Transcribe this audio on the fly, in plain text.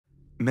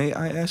May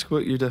I ask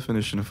what your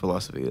definition of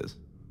philosophy is?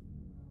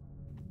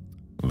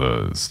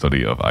 The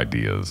study of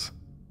ideas.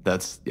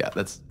 That's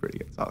pretty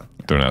good. Solid.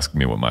 Yeah. Don't ask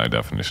me what my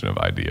definition of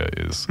idea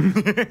is.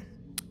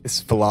 It's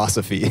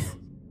philosophy.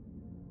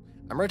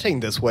 I'm rotating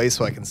this way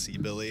so I can see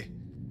Billy.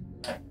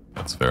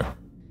 That's fair.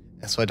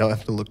 And so I don't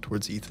have to look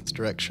towards Ethan's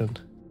direction.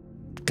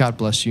 God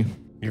bless you.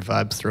 Your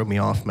vibes throw me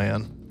off,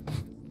 man.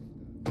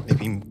 Make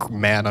me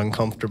mad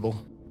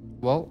uncomfortable.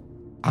 Well,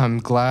 I'm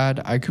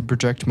glad I could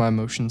project my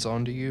emotions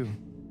onto you.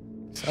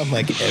 Sound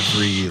like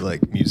every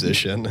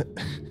musician.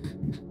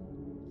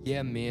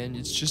 Yeah, man,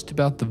 it's just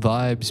about the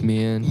vibes,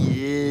 man.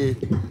 Yeah.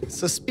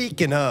 So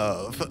speaking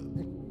of,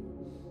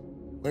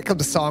 when it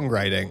comes to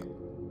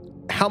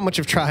songwriting, how much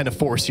of trying to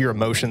force your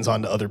emotions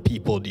onto other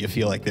people do you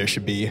feel like there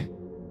should be?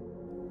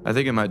 I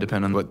think it might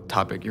depend on what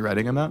topic you're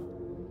writing about.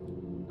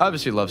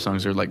 Obviously, love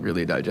songs are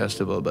really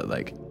digestible, but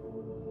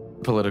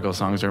political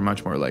songs are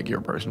much more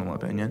your personal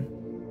opinion.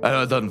 I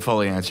know it doesn't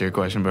fully answer your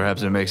question.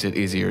 Perhaps it makes it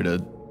easier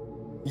to.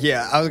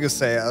 Yeah, I was gonna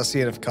say, I was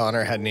seeing if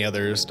Connor had any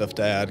other stuff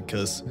to add,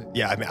 because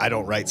I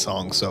don't write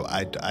songs, so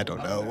I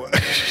don't know.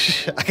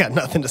 I got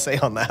nothing to say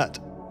on that.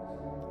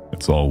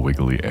 It's all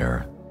wiggly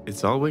air.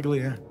 It's all wiggly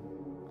air.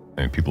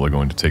 And people are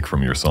going to take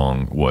from your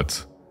song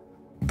what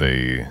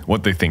they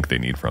think they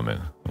need from it.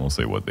 I won't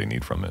say what they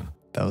need from it.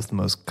 That was the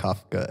most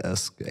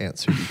Kafka-esque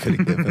answer you could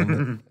have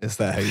given. Is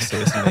that how you say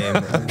his name?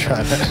 I'm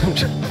trying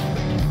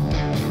to...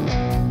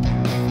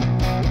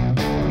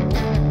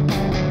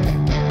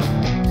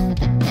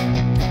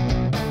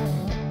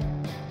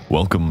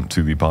 Welcome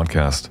to the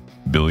podcast,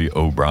 Billy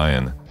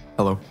O'Brien.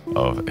 Hello.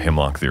 Of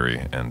Hemlock Theory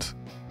and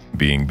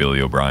being Billy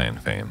O'Brien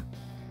fame.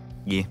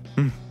 Yeah.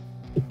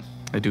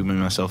 I do mean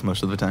myself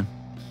most of the time.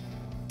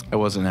 I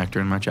was an actor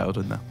in my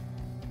childhood,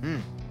 though.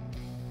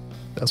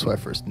 That's where I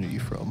first knew you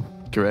from.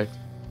 Correct.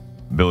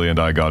 Billy and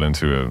I got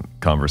into a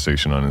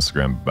conversation on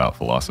Instagram about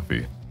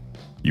philosophy.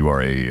 You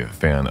are a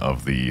fan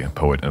of the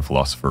poet and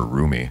philosopher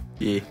Rumi.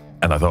 Yeah.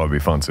 And I thought it'd be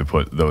fun to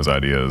put those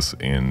ideas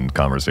in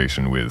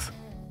conversation with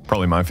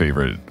probably my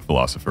favorite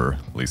philosopher,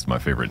 at least my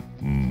favorite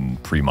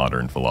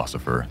pre-modern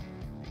philosopher,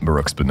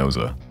 Baruch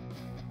Spinoza.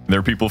 There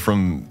are people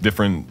from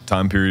different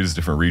time periods,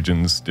 different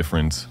regions,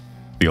 different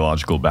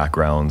theological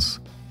backgrounds,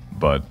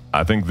 but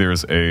I think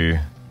there's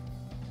a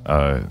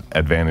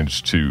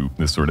advantage to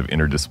this sort of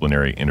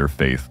interdisciplinary,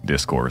 interfaith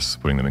discourse,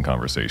 putting them in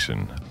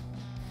conversation.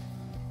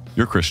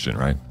 You're Christian,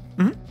 right?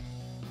 Mm-hmm.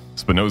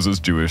 Spinoza's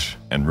Jewish,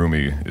 and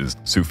Rumi is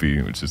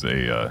Sufi, which is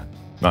a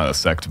not a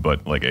sect,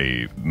 but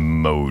a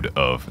mode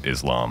of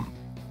Islam.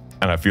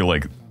 And I feel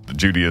like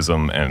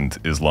Judaism and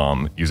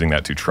Islam, using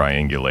that to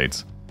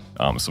triangulate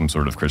some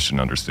sort of Christian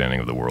understanding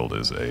of the world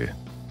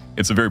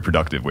it's a very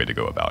productive way to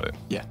go about it.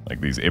 Yeah.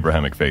 These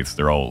Abrahamic faiths,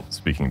 they're all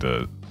speaking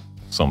to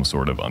some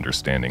sort of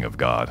understanding of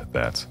God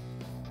that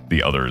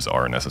the others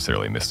are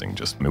necessarily missing.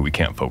 We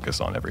can't focus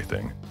on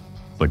everything.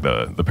 It's like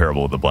the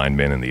parable of the blind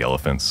man and the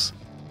elephants.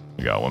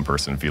 You got one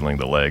person feeling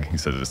the leg, he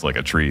says it's like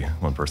a tree.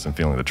 One person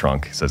feeling the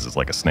trunk, he says it's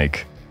like a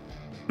snake.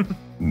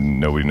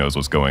 Nobody knows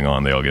what's going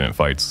on, they all get in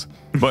fights.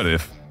 But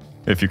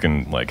if you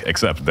can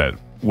accept that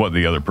what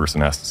the other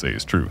person has to say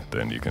is true,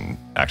 then you can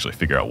actually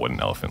figure out what an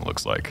elephant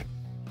looks like.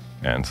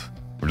 And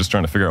we're just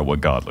trying to figure out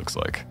what God looks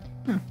like.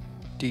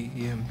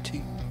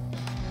 DMT.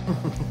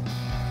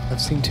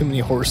 I've seen too many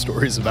horror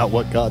stories about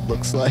what God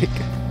looks like.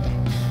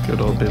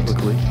 Good old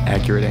biblically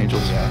accurate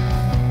angels.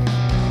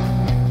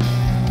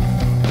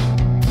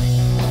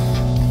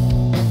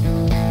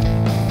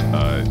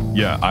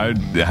 Yeah, I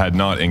had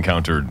not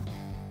encountered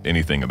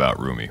anything about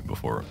Rumi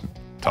before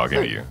talking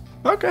to you.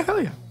 Okay,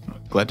 hell yeah.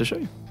 Glad to show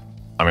you.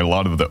 I mean, a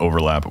lot of the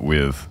overlap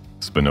with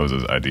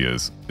Spinoza's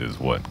ideas is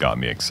what got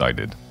me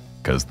excited,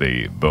 because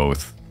they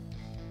both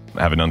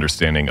have an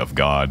understanding of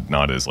God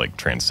not as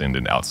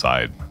transcendent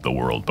outside the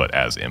world, but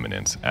as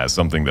immanent, as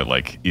something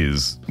that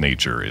is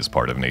nature, is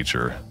part of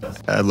nature.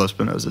 I love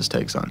Spinoza's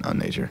takes on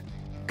nature.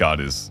 God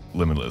is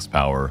limitless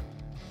power.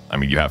 I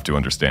mean, you have to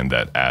understand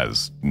that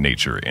as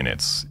nature in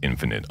its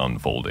infinite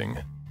unfolding.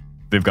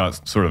 They've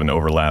got sort of an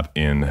overlap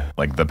in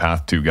the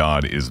path to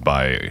God is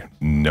by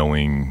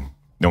knowing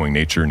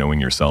nature, knowing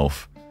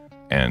yourself,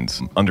 and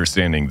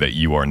understanding that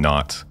you are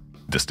not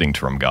distinct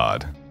from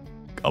God.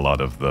 A lot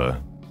of the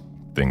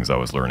things I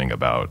was learning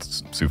about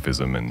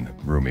Sufism and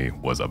Rumi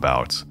was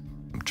about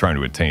trying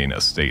to attain a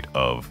state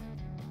of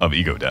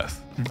ego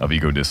death, of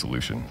ego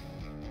dissolution.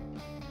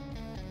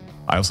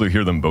 I also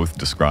hear them both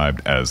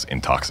described as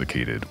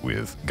intoxicated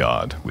with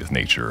God, with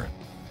nature,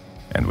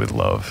 and with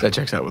love. That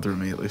checks out with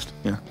Rumi, at least.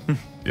 Yeah.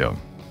 Yeah.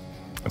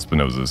 And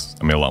Spinoza's,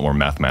 a lot more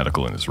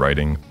mathematical in his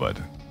writing, but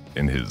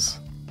in his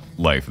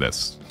life,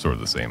 that's sort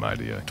of the same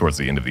idea. Towards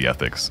the end of the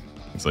ethics,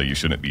 it's you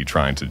shouldn't be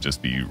trying to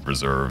just be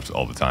reserved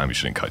all the time. You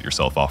shouldn't cut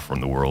yourself off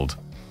from the world.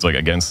 It's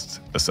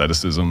against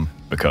asceticism,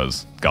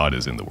 because God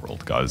is in the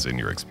world. God is in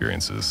your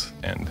experiences.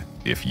 And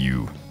if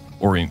you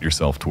orient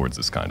yourself towards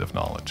this kind of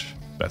knowledge,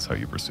 that's how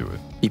you pursue it.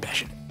 Be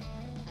passionate.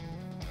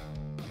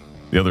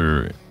 The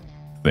other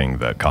thing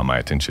that caught my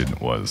attention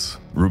was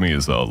Rumi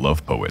is a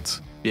love poet.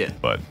 Yeah.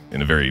 But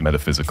in a very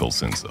metaphysical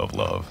sense of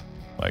love.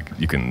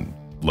 You can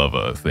love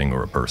a thing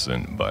or a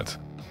person, but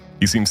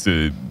he seems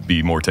to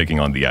be more taking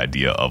on the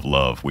idea of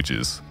love, which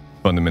is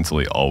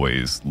fundamentally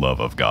always love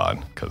of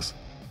God, because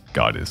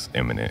God is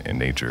immanent in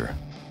nature.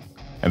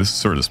 And this is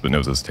sort of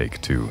Spinoza's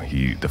take too.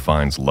 He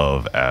defines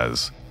love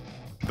as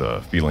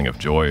the feeling of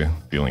joy,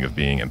 feeling of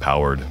being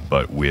empowered,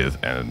 but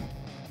with an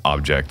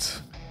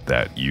object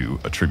that you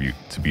attribute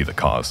to be the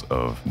cause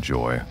of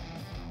joy.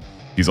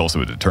 He's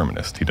also a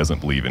determinist. He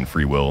doesn't believe in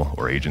free will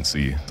or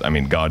agency. I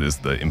mean, God is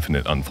the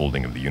infinite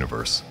unfolding of the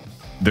universe.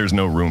 There's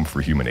no room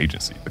for human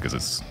agency because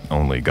it's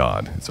only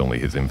God. It's only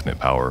his infinite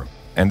power.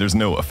 And there's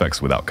no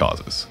effects without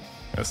causes.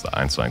 That's the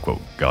Einstein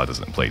quote, God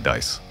doesn't play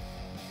dice.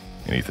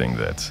 Anything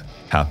that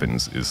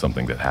happens is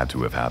something that had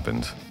to have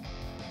happened.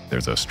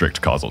 There's a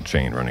strict causal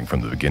chain running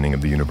from the beginning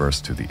of the universe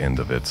to the end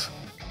of it.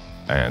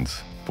 And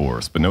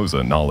for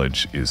Spinoza,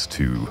 knowledge is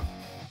to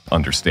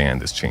understand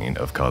this chain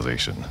of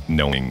causation,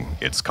 knowing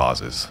its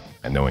causes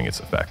and knowing its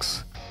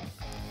effects.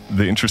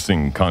 The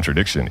interesting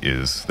contradiction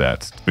is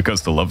that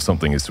because to love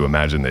something is to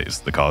imagine that it's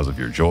the cause of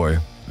your joy,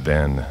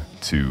 then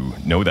to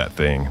know that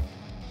thing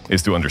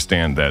is to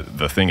understand that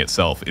the thing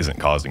itself isn't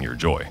causing your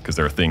joy, because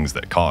there are things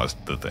that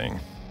caused the thing.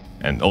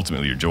 And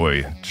ultimately your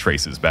joy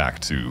traces back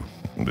to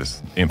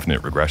this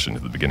infinite regression to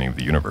the beginning of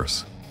the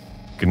universe.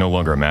 You can no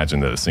longer imagine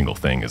that a single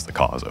thing is the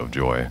cause of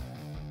joy.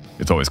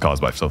 It's always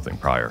caused by something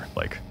prior.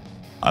 Like,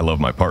 I love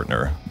my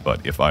partner,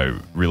 but if I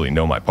really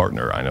know my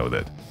partner, I know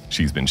that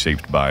she's been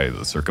shaped by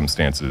the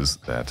circumstances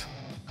that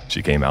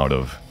she came out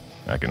of.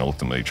 I can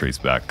ultimately trace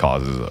back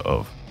causes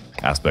of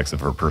aspects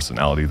of her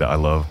personality that I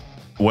love.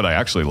 What I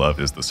actually love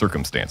is the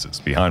circumstances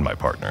behind my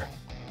partner.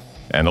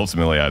 And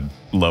ultimately, I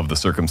love the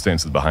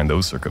circumstances behind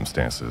those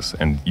circumstances.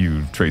 And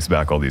you trace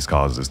back all these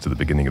causes to the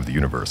beginning of the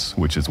universe,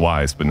 which is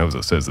why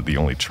Spinoza says that the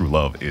only true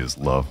love is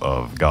love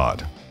of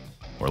God,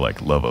 or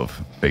like love of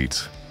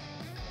fate,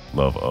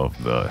 love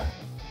of the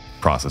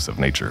process of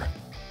nature.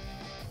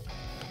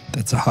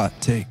 That's a hot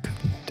take.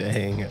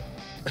 Dang.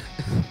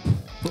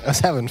 I was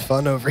having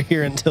fun over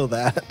here until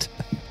that.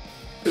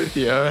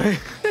 Yeah.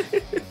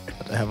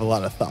 I have a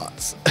lot of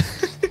thoughts.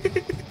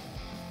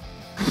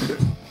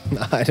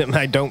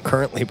 I don't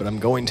currently, but I'm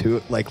going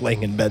to, like,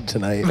 laying in bed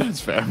tonight.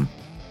 That's fair.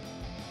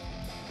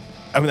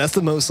 I mean, that's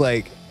the most,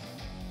 like,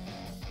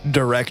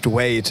 direct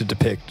way to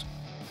depict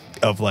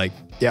of, like,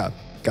 yeah,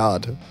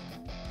 God.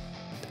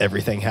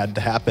 Everything had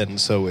to happen,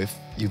 so if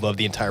you love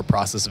the entire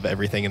process of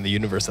everything in the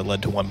universe that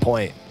led to one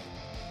point,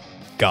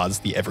 God's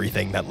the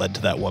everything that led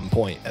to that one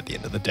point at the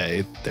end of the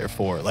day.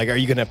 Therefore, like, are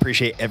you going to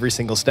appreciate every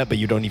single step, but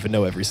you don't even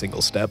know every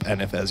single step?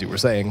 And if, as you were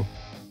saying,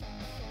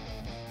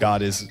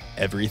 God is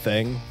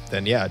everything,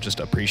 then yeah, just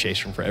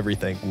appreciation for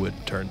everything would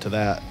turn to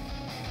that.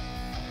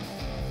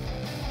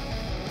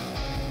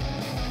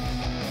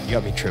 You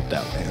got me tripped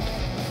out,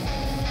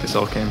 man. This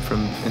all came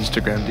from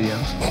Instagram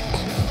DMs.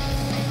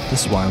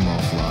 This is why I'm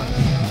offline.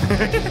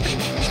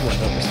 Just want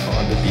to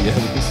respond to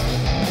DMs.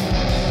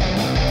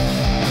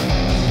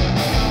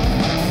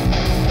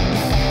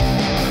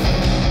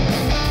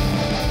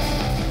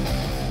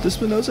 Does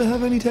Spinoza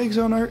have any takes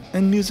on art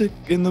and music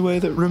in the way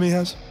that Rumi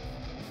has?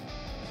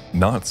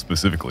 Not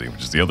specifically,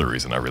 which is the other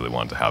reason I really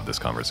wanted to have this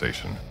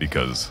conversation,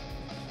 because,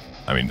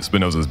 I mean,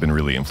 Spinoza has been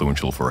really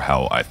influential for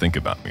how I think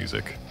about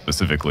music,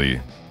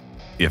 specifically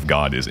if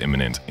God is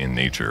immanent in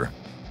nature,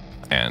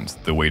 and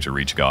the way to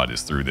reach God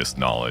is through this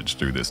knowledge,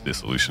 through this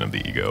dissolution of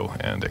the ego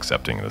and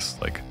accepting this,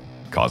 like,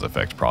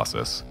 cause-effect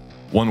process.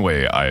 One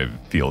way I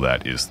feel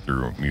that is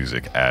through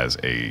music as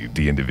a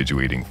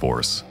de-individuating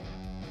force.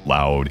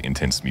 Loud,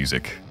 intense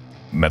music,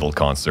 metal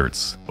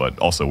concerts, but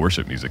also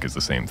worship music is the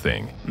same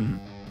thing. Mm-hmm.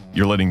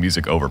 You're letting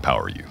music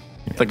overpower you.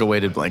 It's like a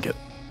weighted blanket.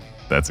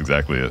 That's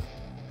exactly it.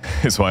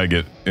 It's why I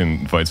get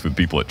in fights with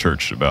people at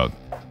church about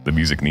the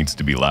music needs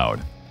to be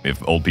loud.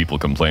 If old people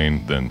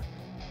complain, then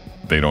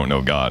they don't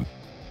know God.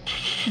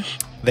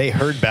 They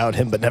heard about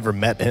him but never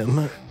met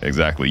him.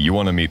 Exactly. You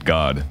want to meet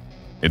God.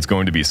 It's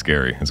going to be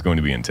scary. It's going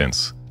to be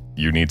intense.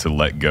 You need to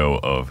let go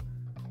of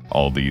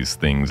all these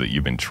things that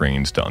you've been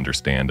trained to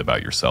understand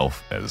about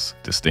yourself as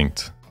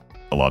distinct.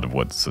 A lot of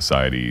what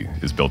society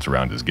is built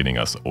around is getting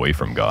us away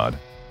from God.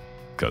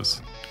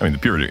 Because, I mean, the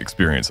pure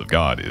experience of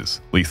God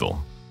is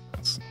lethal.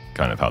 That's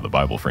kind of how the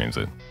Bible frames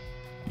it.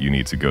 You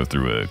need to go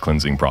through a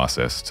cleansing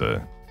process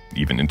to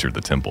even enter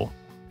the temple.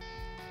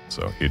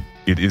 So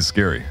it is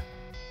scary.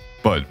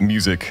 But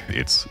music,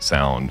 it's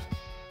sound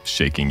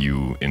shaking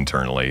you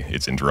internally.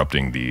 It's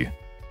interrupting the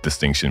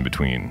distinction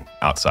between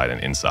outside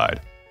and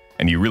inside.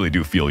 And you really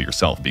do feel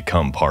yourself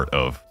become part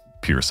of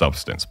pure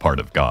substance, part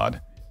of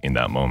God in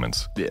that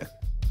moment. Yeah.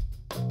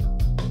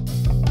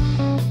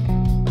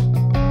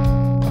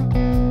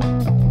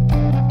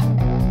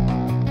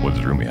 What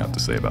does Rumi have to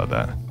say about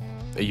that?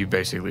 You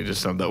basically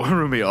just summed up what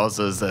Rumi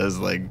also says,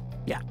 like,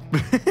 yeah.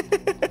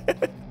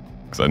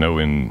 Because I know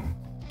in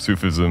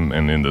Sufism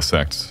and in the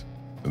sect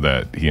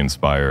that he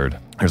inspired,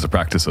 there's a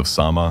practice of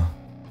sama.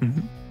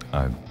 Mm-hmm.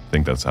 I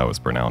think that's how it's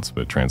pronounced,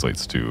 but it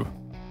translates to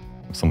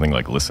something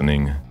like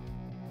listening.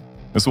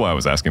 This is why I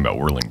was asking about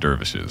whirling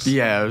dervishes.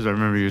 Yeah, I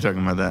remember you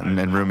talking about that,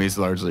 and Rumi's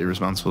largely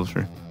responsible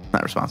for,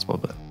 not responsible,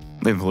 but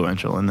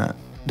influential in that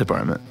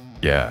department.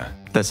 Yeah.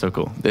 That's so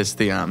cool. It's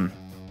the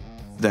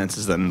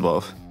dances that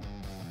involve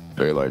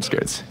very large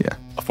skirts. Yeah.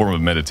 A form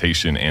of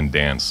meditation and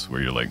dance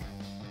where you're like,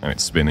 I mean,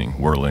 spinning,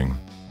 whirling,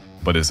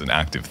 but it's an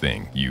active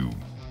thing. You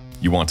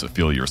want to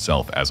feel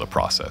yourself as a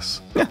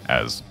process,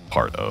 as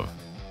part of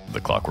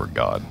the Clockwork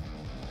God.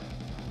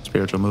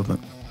 Spiritual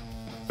movement.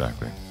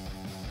 Exactly.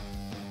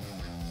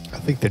 I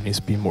think there needs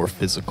to be more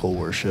physical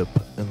worship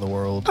in the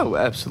world. Oh,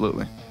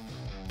 absolutely.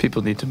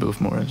 People need to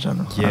move more in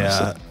general. Yeah.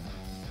 Honestly.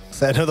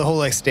 So I know the whole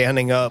like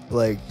standing up,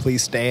 like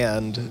please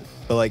stand,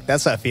 but like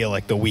that's I feel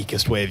like the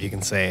weakest way if you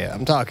can say it.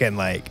 I'm talking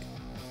like,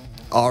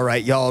 all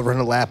right, y'all run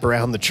a lap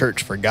around the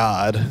church for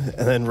God,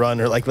 and then run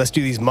or like let's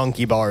do these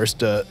monkey bars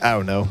to I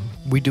don't know.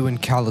 We doing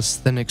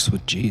calisthenics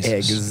with Jesus.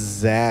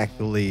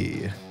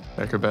 Exactly.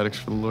 Acrobatics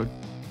for the Lord.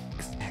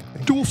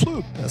 Exactly. Dual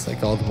flip. That's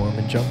like all the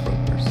Mormon jump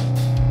ropers.